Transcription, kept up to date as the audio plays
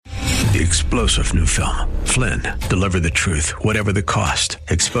the explosive new film, Flynn, deliver the truth, whatever the cost.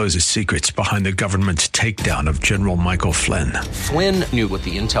 Exposes secrets behind the government's takedown of General Michael Flynn. Flynn knew what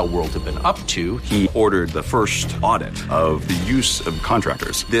the intel world had been up to. He ordered the first audit of the use of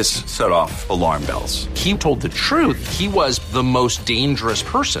contractors. This set off alarm bells. He told the truth. He was the most dangerous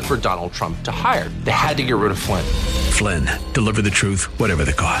person for Donald Trump to hire. They had to get rid of Flynn. Flynn, deliver the truth, whatever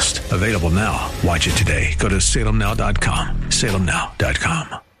the cost. Available now. Watch it today. Go to salemnow.com.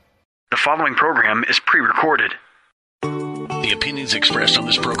 salemnow.com. The following program is pre-recorded. The opinions expressed on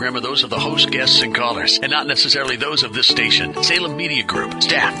this program are those of the host, guests, and callers, and not necessarily those of this station, Salem Media Group,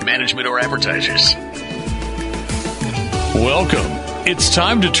 staff, management, or advertisers. Welcome. It's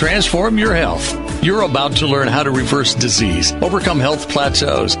time to transform your health. You're about to learn how to reverse disease, overcome health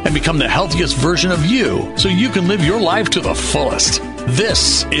plateaus, and become the healthiest version of you so you can live your life to the fullest.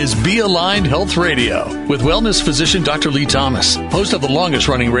 This is Be Aligned Health Radio with wellness physician Dr. Lee Thomas, host of the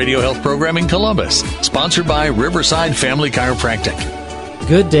longest-running radio health program in Columbus, sponsored by Riverside Family Chiropractic.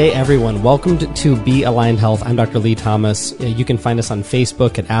 Good day, everyone. Welcome to Be Aligned Health. I'm Dr. Lee Thomas. You can find us on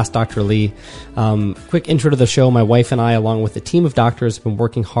Facebook at Ask Dr. Lee. Quick intro to the show. My wife and I, along with a team of doctors, have been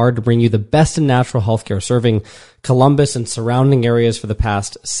working hard to bring you the best in natural healthcare, serving Columbus and surrounding areas for the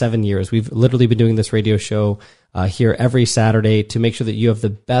past 7 years. We've literally been doing this radio show here every Saturday to make sure that you have the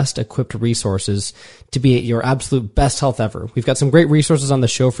best equipped resources to be at your absolute best health ever. We've got some great resources on the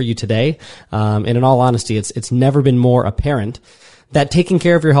show for you today. And in all honesty, it's never been more apparent that taking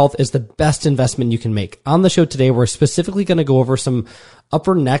care of your health is the best investment you can make. On the show today, we're specifically going to go over some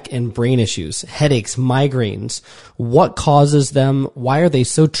upper neck and brain issues, headaches, migraines, what causes them, why are they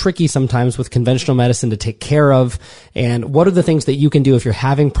so tricky sometimes with conventional medicine to take care of, and what are the things that you can do if you're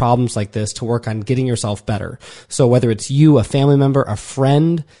having problems like this to work on getting yourself better. So whether it's you, a family member, a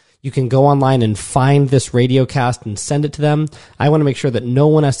friend, you can go online and find this radio cast and send it to them. I want to make sure that no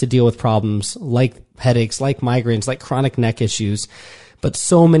one has to deal with problems like headaches, like migraines, like chronic neck issues, but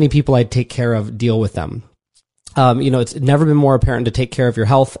so many people I take care of deal with them. It's never been more apparent to take care of your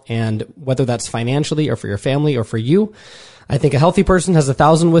health, and whether that's financially or for your family or for you. I think a healthy person has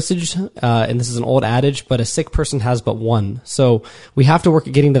 1,000 wishes, and this is an old adage, but a sick person has but one. So we have to work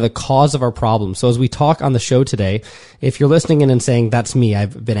at getting to the cause of our problem. So as we talk on the show today, if you're listening in and saying, that's me,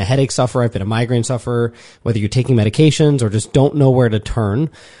 I've been a headache sufferer, I've been a migraine sufferer, whether you're taking medications or just don't know where to turn,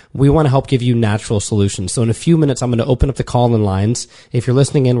 we want to help give you natural solutions. So in a few minutes, I'm going to open up the call-in lines. If you're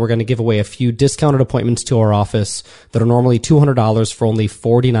listening in, we're going to give away a few discounted appointments to our office that are normally $200 for only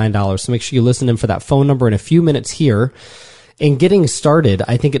 $49. So make sure you listen in for that phone number in a few minutes here. In getting started,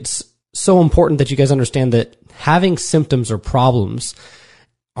 I think it's so important that you guys understand that having symptoms or problems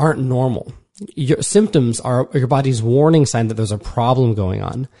aren't normal. Your symptoms are your body's warning sign that there's a problem going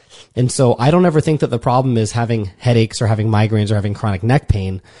on. And so I don't ever think that the problem is having headaches or having migraines or having chronic neck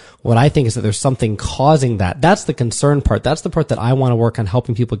pain. What I think is that there's something causing that. That's the concern part. That's the part that I want to work on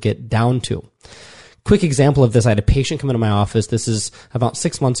helping people get down to. Quick example of this, I had a patient come into my office. This is about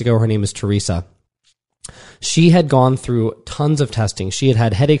 6 months ago. Her name is Teresa. She had gone through tons of testing. She had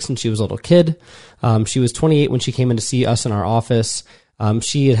had headaches since she was a little kid. She was 28 when she came in to see us in our office.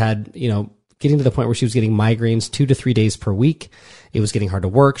 She had getting to the point where she was getting migraines 2 to 3 days per week. It was getting hard to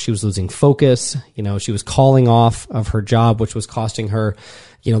work. She was losing focus. She was calling off of her job, which was costing her,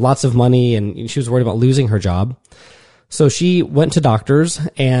 lots of money, and she was worried about losing her job. So she went to doctors,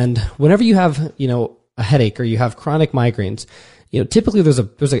 and whenever you have, a headache or you have chronic migraines, typically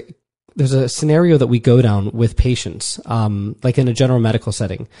there's a scenario that we go down with patients, like in a general medical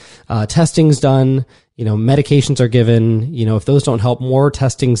setting. Testing's done, medications are given, if those don't help, more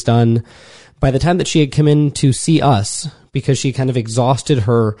testing's done. By the time that she had come in to see us, because she kind of exhausted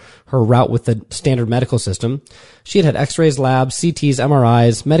her route with the standard medical system, she had x-rays, labs, CTs,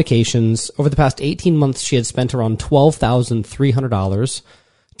 MRIs, medications. Over the past 18 months, she had spent around $12,300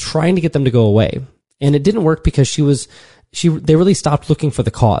 trying to get them to go away. And it didn't work because they really stopped looking for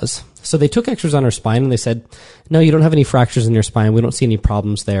the cause. So they took x-rays on her spine and they said, no, you don't have any fractures in your spine. We don't see any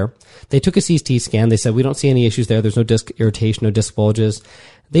problems there. They took a CT scan. They said, we don't see any issues there. There's no disc irritation, no disc bulges.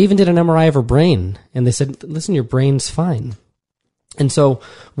 They even did an MRI of her brain and they said, listen, your brain's fine. And so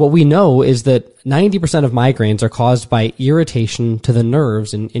what we know is that 90% of migraines are caused by irritation to the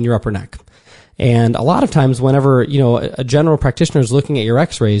nerves in your upper neck. And a lot of times whenever, a general practitioner is looking at your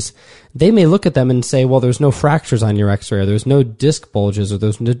x-rays, they may look at them and say, well, there's no fractures on your x-ray, or there's no disc bulges, or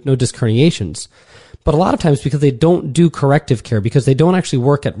there's no disc herniations. But a lot of times, because they don't do corrective care, because they don't actually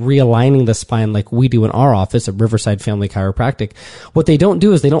work at realigning the spine like we do in our office at Riverside Family Chiropractic, what they don't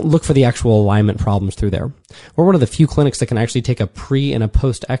do is they don't look for the actual alignment problems through there. We're one of the few clinics that can actually take a pre and a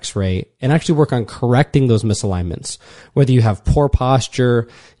post x-ray and actually work on correcting those misalignments. Whether you have poor posture,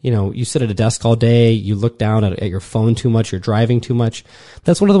 you sit at a desk all day, you look down at your phone too much, you're driving too much.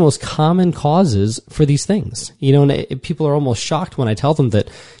 That's one of the most common causes for these things. And people are almost shocked when I tell them that,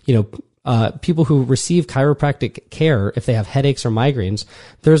 people who receive chiropractic care, if they have headaches or migraines,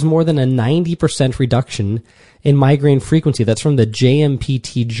 there's more than a 90% reduction in migraine frequency. That's from the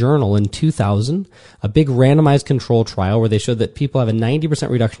JMPT journal in 2000, a big randomized control trial where they showed that people have a 90%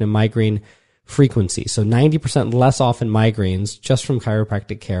 reduction in migraine frequency. So 90% less often migraines just from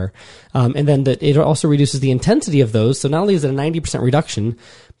chiropractic care. And then that it also reduces the intensity of those. So not only is it a 90% reduction,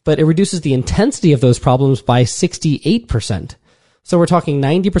 but it reduces the intensity of those problems by 68%. So we're talking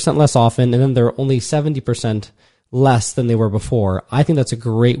 90% less often, and then they're only 70% less than they were before. I think that's a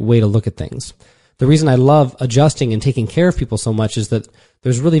great way to look at things. The reason I love adjusting and taking care of people so much is that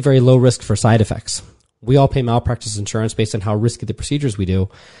there's really very low risk for side effects. We all pay malpractice insurance based on how risky the procedures we do.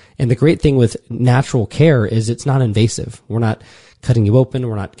 And the great thing with natural care is it's not invasive. We're not cutting you open.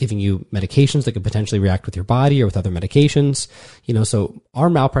 We're not giving you medications that could potentially react with your body or with other medications. So our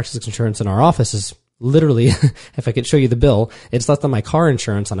malpractice insurance in our office is literally, if I could show you the bill, it's less than my car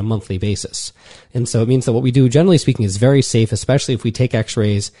insurance on a monthly basis. And so it means that what we do, generally speaking, is very safe, especially if we take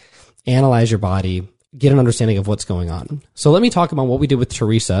x-rays, analyze your body, get an understanding of what's going on. So let me talk about what we did with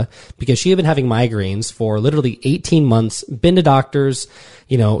Teresa, because she had been having migraines for literally 18 months, been to doctors,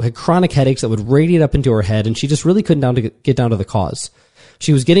 had chronic headaches that would radiate up into her head, and she just really couldn't get down to the cause.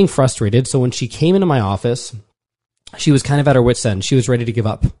 She was getting frustrated, so when she came into my office, she was kind of at her wit's end. She was ready to give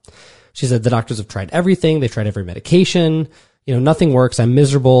up. She said, the doctors have tried everything. They've tried every medication. Nothing works. I'm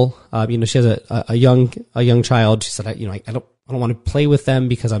miserable. She has a young child. She said, I don't want to play with them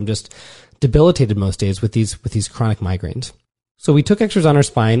because I'm just debilitated most days with these chronic migraines. So we took x-rays on her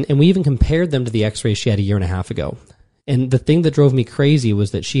spine, and we even compared them to the x-rays she had a year and a half ago. And the thing that drove me crazy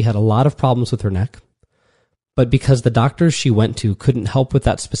was that she had a lot of problems with her neck, but because the doctors she went to couldn't help with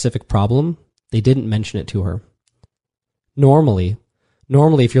that specific problem, they didn't mention it to her. Normally,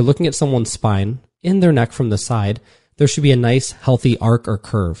 if you're looking at someone's spine, in their neck from the side, there should be a nice, healthy arc or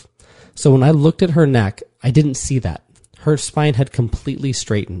curve. So when I looked at her neck, I didn't see that. Her spine had completely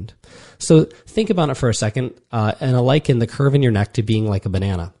straightened. So think about it for a second, and liken the curve in your neck to being like a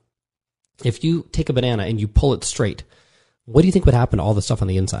banana. If you take a banana and you pull it straight, what do you think would happen to all the stuff on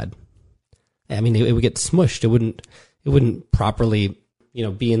the inside? I mean, it would get smushed. It wouldn't properly,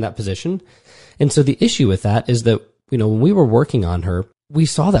 be in that position. And so the issue with that is that, when we were working on her, we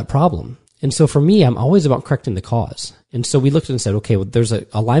saw that problem. And so for me, I'm always about correcting the cause. And so we looked and said, okay, well, there's an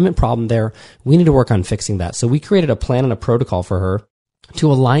alignment problem there. We need to work on fixing that. So we created a plan and a protocol for her to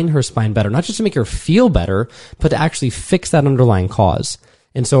align her spine better, not just to make her feel better, but to actually fix that underlying cause.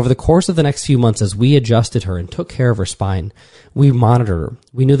 And so over the course of the next few months, as we adjusted her and took care of her spine, we monitored her.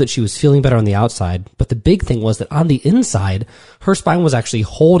 We knew that she was feeling better on the outside, but the big thing was that on the inside, her spine was actually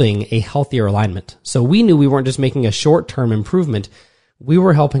holding a healthier alignment. So we knew we weren't just making a short-term improvement. We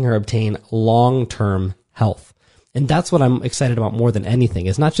were helping her obtain long-term health. And that's what I'm excited about more than anything.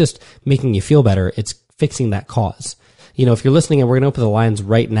 It's not just making you feel better, it's fixing that cause. If you're listening, and we're going to open the lines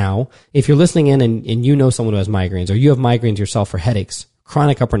right now, if you're listening in and you know someone who has migraines, or you have migraines yourself or headaches,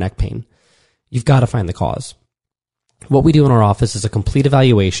 chronic upper neck pain, you've got to find the cause. What we do in our office is a complete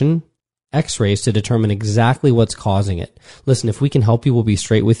evaluation, x-rays to determine exactly what's causing it. Listen, if we can help you, we'll be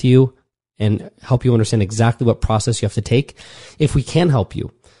straight with you and help you understand exactly what process you have to take. If we can help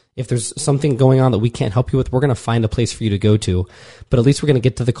you, if there's something going on that we can't help you with, we're going to find a place for you to go to, but at least we're going to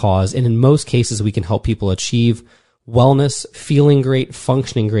get to the cause. And in most cases, we can help people achieve wellness, feeling great,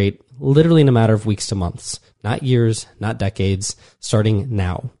 functioning great, literally in a matter of weeks to months, not years, not decades, starting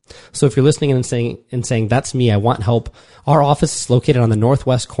now. So if you're listening and saying, that's me, I want help, our office is located on the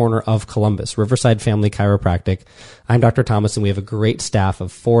northwest corner of Columbus, Riverside Family Chiropractic. I'm Dr. Thomas, and we have a great staff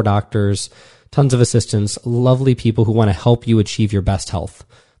of 4 doctors, tons of assistants, lovely people who want to help you achieve your best health.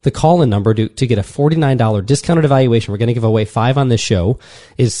 The call-in number to get a $49 discounted evaluation, we're going to give away 5 on this show,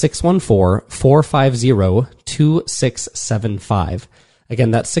 is 614-450-2675. Again,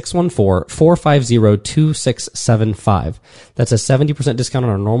 that's 614-450-2675. That's a 70% discount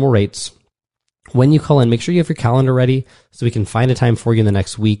on our normal rates. When you call in, make sure you have your calendar ready so we can find a time for you in the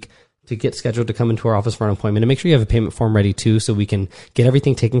next week to get scheduled to come into our office for an appointment, and make sure you have a payment form ready too so we can get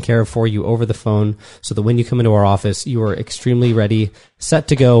everything taken care of for you over the phone so that when you come into our office, you are extremely ready, set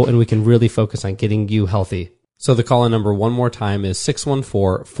to go, and we can really focus on getting you healthy. So the call-in number one more time is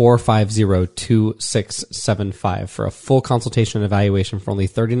 614-450-2675 for a full consultation and evaluation for only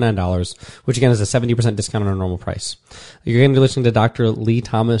 $39, which again is a 70% discount on our normal price. You're going to be listening to Dr. Lee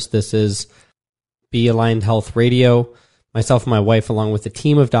Thomas. This is Be Aligned Health Radio. Myself and my wife, along with a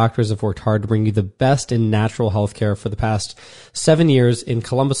team of doctors, have worked hard to bring you the best in natural health care for the past 7 years in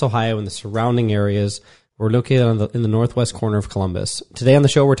Columbus, Ohio, and the surrounding areas. We're located in the northwest corner of Columbus. Today on the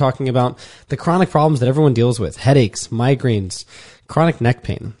show, we're talking about the chronic problems that everyone deals with: headaches, migraines, chronic neck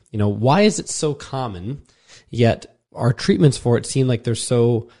pain. Why is it so common, yet our treatments for it seem like they're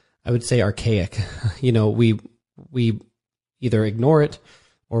so, I would say, archaic? We either ignore it,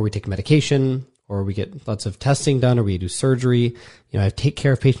 or we take medication, or we get lots of testing done, or we do surgery. I take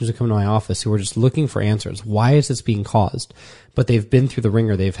care of patients who come to my office who are just looking for answers. Why is this being caused? But they've been through the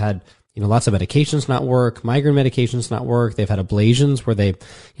ringer. They've had lots of medications not work, migraine medications not work. They've had ablations where they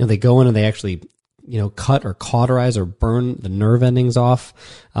go in and they actually, cut or cauterize or burn the nerve endings off,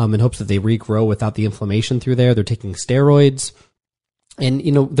 in hopes that they regrow without the inflammation through there. They're taking steroids. And,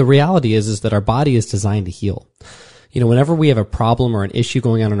 the reality is that our body is designed to heal. Whenever we have a problem or an issue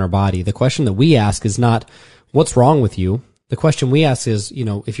going on in our body, the question that we ask is not, what's wrong with you? The question we ask is,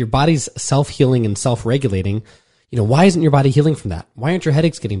 if your body's self-healing and self-regulating, why isn't your body healing from that? Why aren't your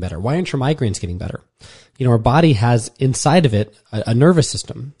headaches getting better? Why aren't your migraines getting better? Our body has inside of it a nervous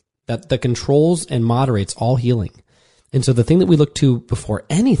system that controls and moderates all healing. And so the thing that we look to before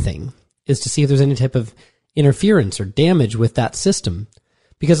anything is to see if there's any type of interference or damage with that system.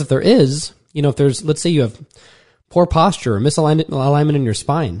 Because if there is, let's say you have poor posture or misalignment in your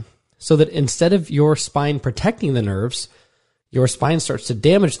spine, so that instead of your spine protecting the nerves, your spine starts to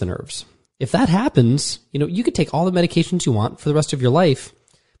damage the nerves. If that happens, you could take all the medications you want for the rest of your life,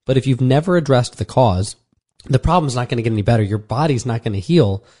 but if you've never addressed the cause, the problem's not going to get any better. Your body's not going to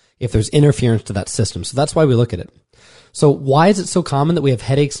heal if there's interference to that system. So that's why we look at it. So why is it so common that we have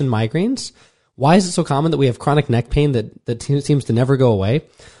headaches and migraines? Why is it so common that we have chronic neck pain that seems to never go away?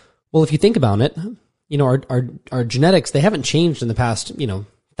 Well, if you think about it, our genetics, they haven't changed in the past,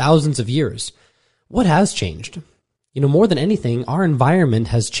 thousands of years. What has changed? More than anything, our environment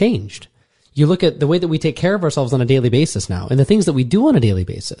has changed. You look at the way that we take care of ourselves on a daily basis now, and the things that we do on a daily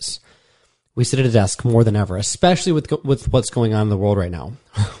basis. We sit at a desk more than ever, especially with what's going on in the world right now.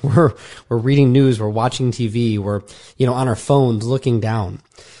 We're reading news, we're watching TV, we're, on our phones looking down.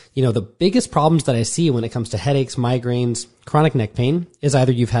 The biggest problems that I see when it comes to headaches, migraines, chronic neck pain is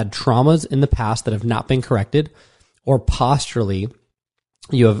either you've had traumas in the past that have not been corrected, or posturally,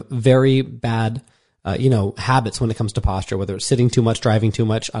 you have very bad habits when it comes to posture, whether it's sitting too much, driving too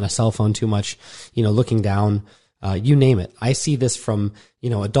much, on a cell phone too much, looking down, you name it. I see this from,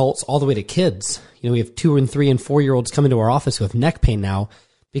 adults all the way to kids. We have 2 and 3 and 4 year olds come into our office who have neck pain now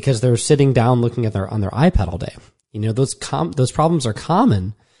because they're sitting down looking at on their iPad all day. Those problems are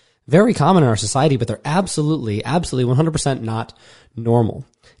common, very common in our society, but they're absolutely 100% not normal.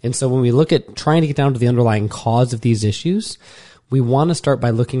 And so when we look at trying to get down to the underlying cause of these issues, we want to start by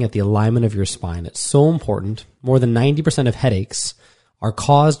looking at the alignment of your spine. It's so important. More than 90% of headaches are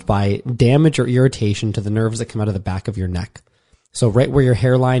caused by damage or irritation to the nerves that come out of the back of your neck. So right where your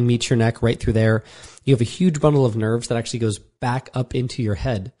hairline meets your neck, right through there, you have a huge bundle of nerves that actually goes back up into your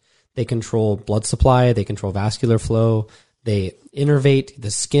head. They control blood supply, they control vascular flow, they innervate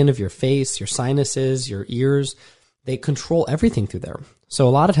the skin of your face, your sinuses, your ears. They control everything through there. So a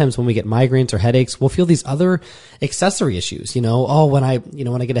lot of times when we get migraines or headaches, we'll feel these other accessory issues. When I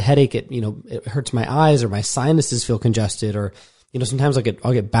get a headache, it hurts my eyes, or my sinuses feel congested, or, sometimes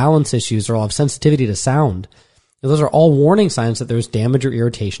I'll get balance issues, or I'll have sensitivity to sound. Those are all warning signs that there's damage or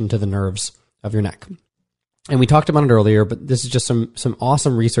irritation to the nerves of your neck. And we talked about it earlier, but this is just some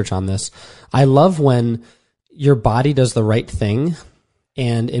awesome research on this. I love when your body does the right thing.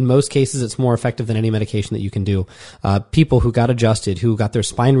 And in most cases, it's more effective than any medication that you can do. People who got adjusted, who got their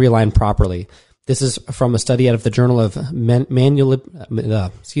spine realigned properly. This is from a study out of the Journal of a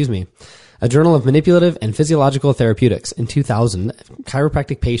Journal of Manipulative and Physiological Therapeutics in 2000.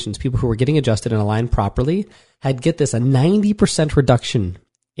 Chiropractic patients, people who were getting adjusted and aligned properly, had, get this, a 90% reduction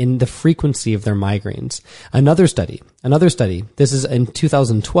in the frequency of their migraines. Another study, this is in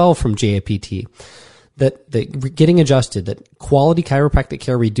 2012 from JAPT, that getting adjusted, that quality chiropractic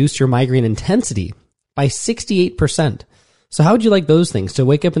care reduced your migraine intensity by 68%. So how would you like those things? To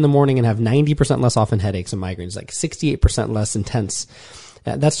wake up in the morning and have 90% less often headaches and migraines, like 68% less intense.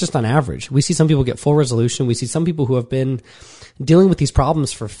 That's just on average. We see some people get full resolution. We see some people who have been dealing with these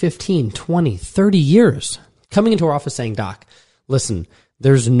problems for 15, 20, 30 years, coming into our office saying, "Doc, listen,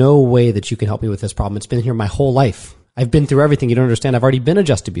 there's no way that you can help me with this problem. It's been here my whole life. I've been through everything. You don't understand. I've already been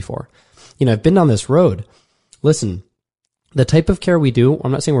adjusted before. I've been down this road." Listen, the type of care we do,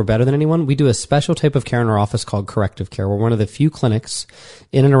 I'm not saying we're better than anyone. We do a special type of care in our office called corrective care. We're one of the few clinics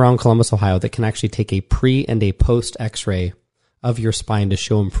in and around Columbus, Ohio that can actually take a pre and a post x-ray of your spine to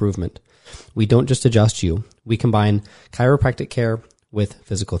show improvement. We don't just adjust you. We combine chiropractic care with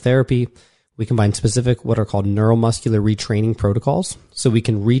physical therapy. We combine specific what are called neuromuscular retraining protocols. So we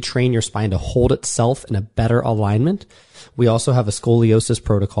can retrain your spine to hold itself in a better alignment. We also have a scoliosis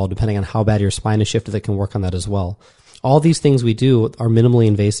protocol, depending on how bad your spine is shifted, that can work on that as well. All these things we do are minimally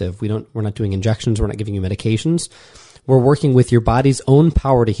invasive. We're not doing injections. We're not giving you medications. We're working with your body's own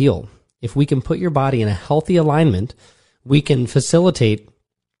power to heal. If we can put your body in a healthy alignment, we can facilitate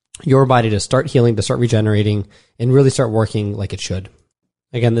your body to start healing, to start regenerating, and really start working like it should.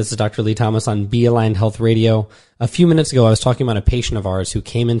 Again, this is Dr. Lee Thomas on Be Aligned Health Radio. A few minutes ago, I was talking about a patient of ours who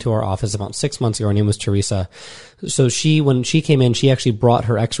came into our office about 6 months ago. Her name was Teresa. So when she came in, she actually brought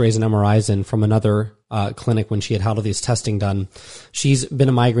her x-rays and MRIs in from another clinic when she had all these testing done. She's been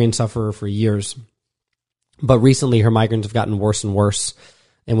a migraine sufferer for years, but recently her migraines have gotten worse and worse.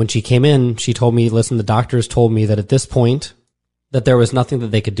 And when she came in, she told me, listen, the doctors told me that at this point, that there was nothing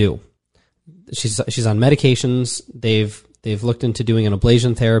that they could do. She's on medications. They've looked into doing an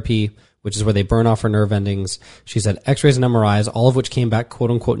ablation therapy, which is where they burn off her nerve endings. She's had x-rays and MRIs, all of which came back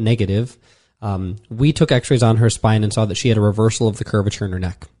quote unquote negative. We took x-rays on her spine and saw that she had a reversal of the curvature in her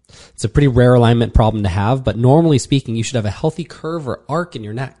neck. It's a pretty rare alignment problem to have, but normally speaking, you should have a healthy curve or arc in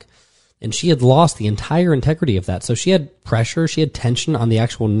your neck. And she had lost the entire integrity of that. So she had pressure, she had tension on the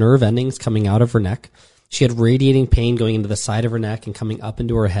actual nerve endings coming out of her neck. She had radiating pain going into the side of her neck and coming up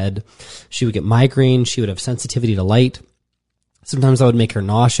into her head. She would get migraine. She would have sensitivity to light. Sometimes that would make her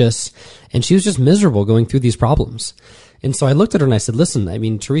nauseous. And she was just miserable going through these problems. And so I looked at her and I said, listen, I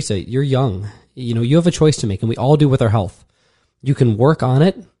mean, Teresa, you're young. You have a choice to make, and we all do with our health. You can work on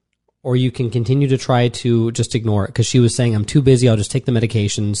it, or you can continue to try to just ignore it. Because she was saying, I'm too busy. I'll just take the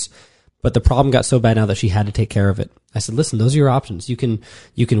medications. But the problem got so bad now that she had to take care of it. I said, listen, those are your options. You can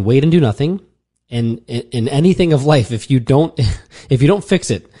wait and do nothing. And in anything of life, if you don't fix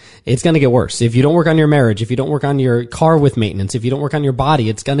it, it's going to get worse. If you don't work on your marriage, if you don't work on your car with maintenance, if you don't work on your body,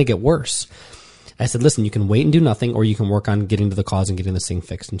 it's going to get worse. I said, listen, you can wait and do nothing, or you can work on getting to the cause and getting this thing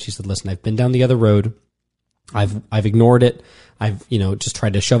fixed. And she said, listen, I've been down the other road. I've ignored it. I've, just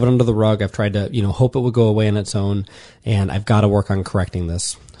tried to shove it under the rug. I've tried to, hope it would go away on its own. And I've got to work on correcting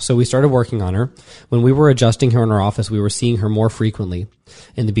this. So we started working on her. When we were adjusting her in our office, we were seeing her more frequently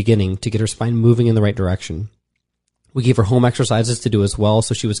in the beginning to get her spine moving in the right direction. We gave her home exercises to do as well.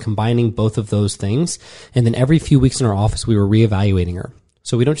 So she was combining both of those things. And then every few weeks in our office, we were reevaluating her.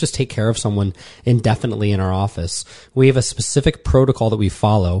 So we don't just take care of someone indefinitely in our office. We have a specific protocol that we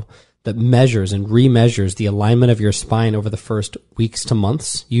follow that measures and remeasures the alignment of your spine over the first weeks to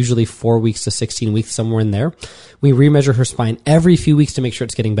months, usually 4 weeks to 16 weeks, somewhere in there. We remeasure her spine every few weeks to make sure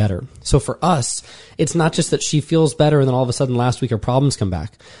it's getting better. So for us, it's not just that she feels better and then all of a sudden last week her problems come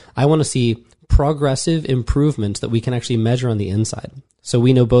back. I want to see progressive improvements that we can actually measure on the inside. So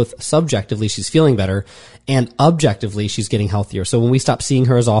we know both subjectively she's feeling better and objectively she's getting healthier. So when we stop seeing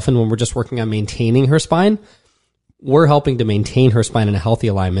her as often, when we're just working on maintaining her spine, we're helping to maintain her spine in a healthy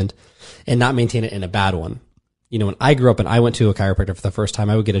alignment and not maintain it in a bad one. When I grew up and I went to a chiropractor for the first time,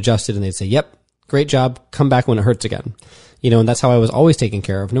 I would get adjusted and they'd say, yep, great job. Come back when it hurts again. And that's how I was always taken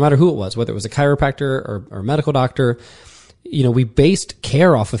care of, no matter who it was, whether it was a chiropractor or a medical doctor. We based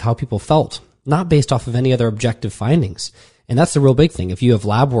care off of how people felt, not based off of any other objective findings. And that's the real big thing. If you have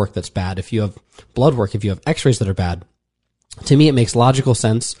lab work that's bad, if you have blood work, if you have x-rays that are bad, to me, it makes logical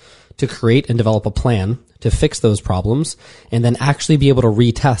sense to create and develop a plan to fix those problems and then actually be able to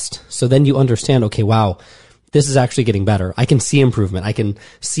retest. So then you understand, okay, wow, this is actually getting better. I can see improvement. I can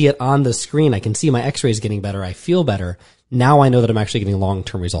see it on the screen. I can see my x-rays getting better. I feel better. Now I know that I'm actually getting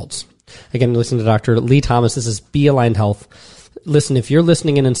long-term results. Again, listening to Dr. Lee Thomas. This is Be Aligned Health. Listen, if you're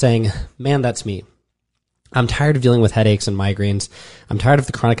listening in and saying, man, that's me. I'm tired of dealing with headaches and migraines. I'm tired of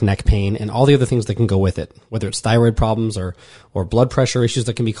the chronic neck pain and all the other things that can go with it, whether it's thyroid problems or blood pressure issues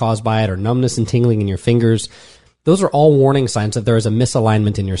that can be caused by it or numbness and tingling in your fingers. Those are all warning signs that there is a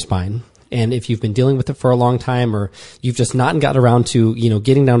misalignment in your spine. And if you've been dealing with it for a long time or you've just not gotten around to,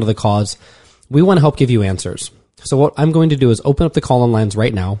 getting down to the cause, we want to help give you answers. So what I'm going to do is open up the call-in lines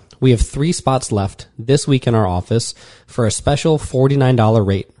right now. We have 3 spots left this week in our office for a special $49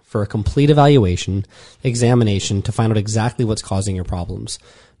 rate for a complete evaluation, examination to find out exactly what's causing your problems.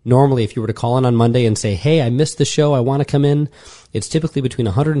 Normally, if you were to call in on Monday and say, hey, I missed the show, I want to come in, it's typically between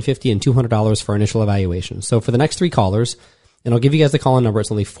 $150 and $200 for initial evaluation. So for the next 3 callers, and I'll give you guys the call-in number, it's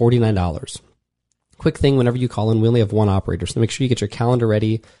only $49. Quick thing, whenever you call in, we only have 1 operator, so make sure you get your calendar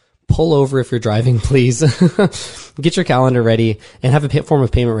ready, pull over if you're driving, please. Get your calendar ready and have a form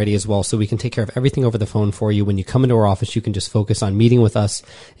of payment ready as well, so we can take care of everything over the phone for you. When you come into our office, you can just focus on meeting with us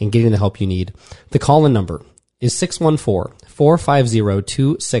and getting the help you need. The call-in number is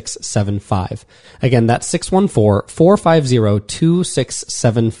 614-450-2675. Again, that's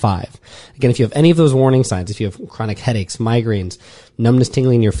 614-450-2675. Again, if you have any of those warning signs, if you have chronic headaches, migraines, numbness,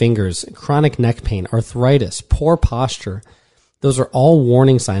 tingling in your fingers, chronic neck pain, arthritis, poor posture, those are all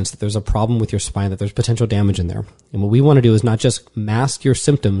warning signs that there's a problem with your spine, that there's potential damage in there. And what we want to do is not just mask your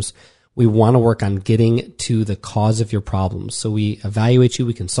symptoms, we want to work on getting to the cause of your problems. So we evaluate you,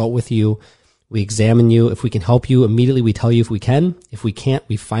 we consult with you, we examine you. If we can help you, immediately we tell you if we can. If we can't,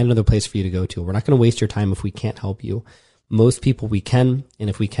 we find another place for you to go to. We're not going to waste your time if we can't help you. Most people we can, and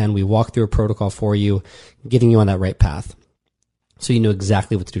if we can, we walk through a protocol for you, getting you on that right path, so you know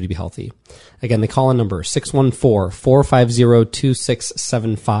exactly what to do to be healthy. Again, the call-in number is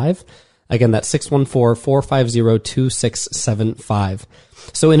 614-450-2675. Again, that's 614-450-2675.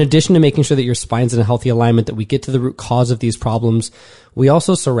 So in addition to making sure that your spine's in a healthy alignment, that we get to the root cause of these problems, we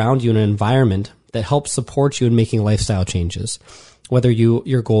also surround you in an environment that helps support you in making lifestyle changes. Whether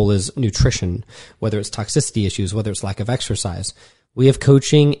your goal is nutrition, whether it's toxicity issues, whether it's lack of exercise, we have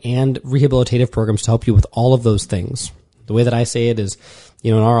coaching and rehabilitative programs to help you with all of those things. The way that I say it is,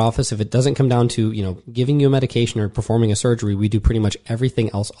 in our office, if it doesn't come down to, giving you a medication or performing a surgery, we do pretty much everything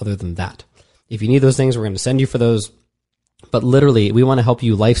else other than that. If you need those things, we're going to send you for those. But literally, we want to help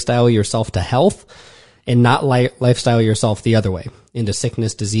you lifestyle yourself to health and not lifestyle yourself the other way into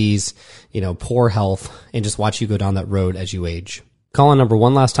sickness, disease, poor health, and just watch you go down that road as you age. Call in number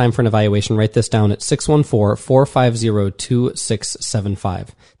one last time for an evaluation. Write this down at 614-450-2675.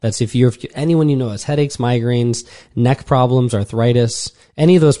 That's if anyone you know has headaches, migraines, neck problems, arthritis,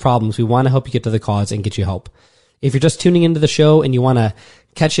 any of those problems, we want to help you get to the cause and get you help. If you're just tuning into the show and you want to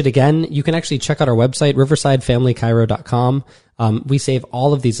catch it again, you can actually check out our website, riversidefamilychiro.com. We save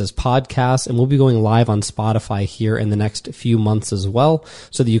all of these as podcasts, and we'll be going live on Spotify here in the next few months as well,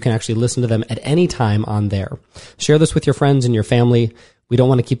 so that you can actually listen to them at any time on there. Share this with your friends and your family. We don't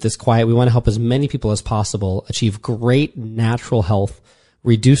want to keep this quiet. We want to help as many people as possible achieve great natural health,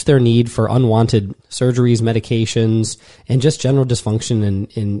 reduce their need for unwanted surgeries, medications, and just general dysfunction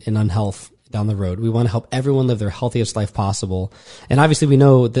and unhealth down the road. We want to help everyone live their healthiest life possible. And obviously we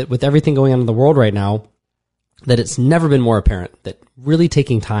know that with everything going on in the world right now, that it's never been more apparent that really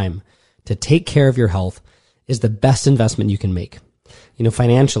taking time to take care of your health is the best investment you can make.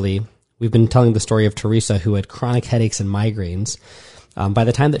 Financially, we've been telling the story of Teresa, who had chronic headaches and migraines. By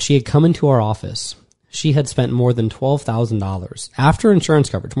the time that she had come into our office, she had spent more than $12,000 after insurance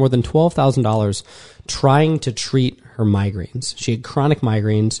coverage, more than $12,000 trying to treat her migraines. She had chronic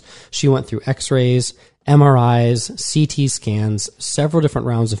migraines. She went through x-rays, MRIs, CT scans, several different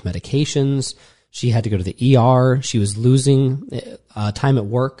rounds of medications. She had to go to the ER. She was losing time at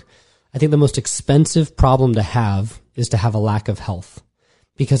work. I think the most expensive problem to have is to have a lack of health,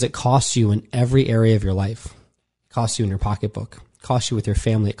 because it costs you in every area of your life. It costs you in your pocketbook. It costs you with your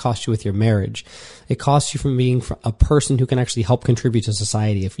family. It costs you with your marriage. It costs you from being a person who can actually help contribute to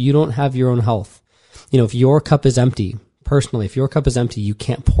society. If you don't have your own health, if your cup is empty, personally, if your cup is empty, you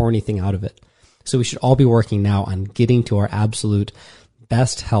can't pour anything out of it. So we should all be working now on getting to our absolute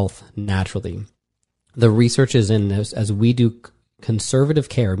best health naturally. The research is in this as we do conservative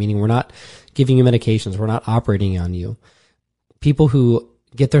care, meaning we're not giving you medications, we're not operating on you. People who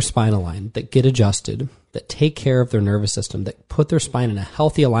get their spine aligned, that get adjusted, that take care of their nervous system, that put their spine in a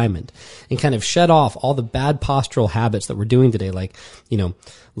healthy alignment and kind of shed off all the bad postural habits that we're doing today, like,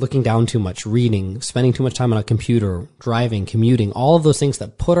 looking down too much, reading, spending too much time on a computer, driving, commuting, all of those things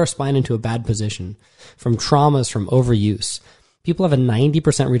that put our spine into a bad position, from traumas, from overuse. People have a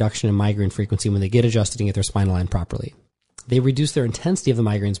 90% reduction in migraine frequency when they get adjusted and get their spine aligned properly. They reduce their intensity of the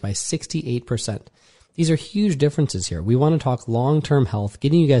migraines by 68%. These are huge differences here. We want to talk long-term health,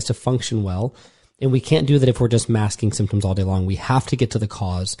 getting you guys to function well, and we can't do that if we're just masking symptoms all day long. We have to get to the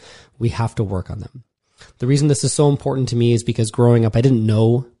cause. We have to work on them. The reason this is so important to me is because growing up, I didn't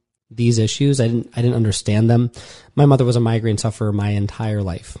know these issues. I didn't understand them. My mother was a migraine sufferer my entire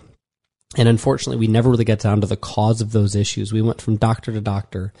life. And unfortunately, we never really got down to the cause of those issues. We went from doctor to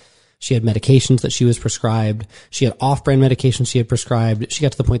doctor. She had medications that she was prescribed. She had off-brand medications she had prescribed. She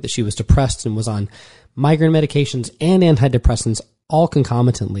got to the point that she was depressed and was on migraine medications and antidepressants all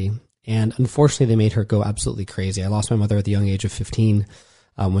concomitantly. And unfortunately, they made her go absolutely crazy. I lost my mother at the young age of 15,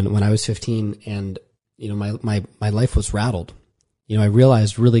 when I was 15, and my life was rattled. I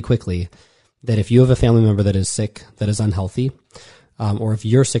realized really quickly that if you have a family member that is sick, that is unhealthy, or if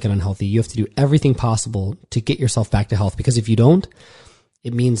you're sick and unhealthy, you have to do everything possible to get yourself back to health. Because if you don't,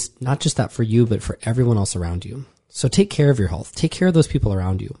 it means not just that for you, but for everyone else around you. So take care of your health. Take care of those people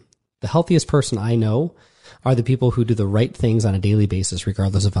around you. The healthiest person I know are the people who do the right things on a daily basis,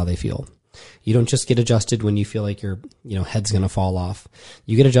 regardless of how they feel. You don't just get adjusted when you feel like your head's going to fall off.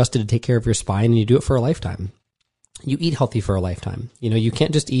 You get adjusted to take care of your spine, and you do it for a lifetime. You eat healthy for a lifetime. You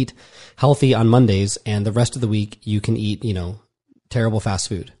can't just eat healthy on Mondays and the rest of the week you can eat, terrible fast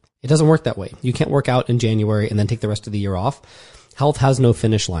food. It doesn't work that way. You can't work out in January and then take the rest of the year off. Health has no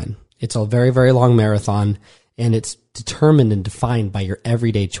finish line. It's a very, very long marathon, and it's determined and defined by your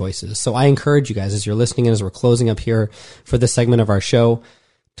everyday choices. So I encourage you guys, as you're listening and as we're closing up here for this segment of our show,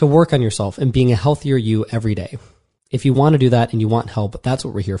 to work on yourself and being a healthier you every day. If you want to do that and you want help, that's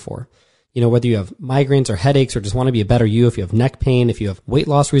what we're here for. Whether you have migraines or headaches or just want to be a better you, if you have neck pain, if you have weight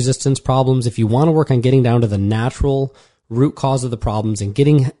loss resistance problems, if you want to work on getting down to the natural root cause of the problems and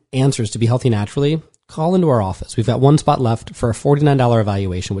getting answers to be healthy naturally, call into our office. We've got one spot left for a $49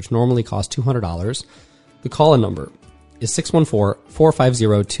 evaluation, which normally costs $200. The call-in number is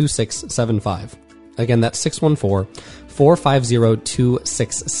 614-450-2675. Again, that's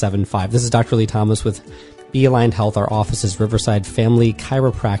 614-450-2675. This is Dr. Lee Thomas with Be Aligned Health. Our office is Riverside Family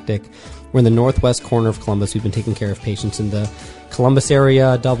Chiropractic. We're in the northwest corner of Columbus. We've been taking care of patients in the Columbus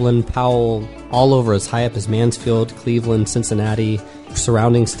area, Dublin, Powell, all over as high up as Mansfield, Cleveland, Cincinnati,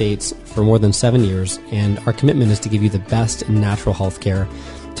 surrounding states for more than 7 years. And our commitment is to give you the best in natural health care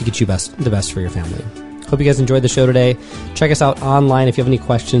to get you the best for your family. Hope you guys enjoyed the show today. Check us out online. If you have any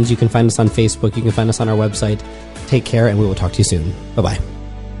questions, you can find us on Facebook. You can find us on our website. Take care, and we will talk to you soon. Bye-bye.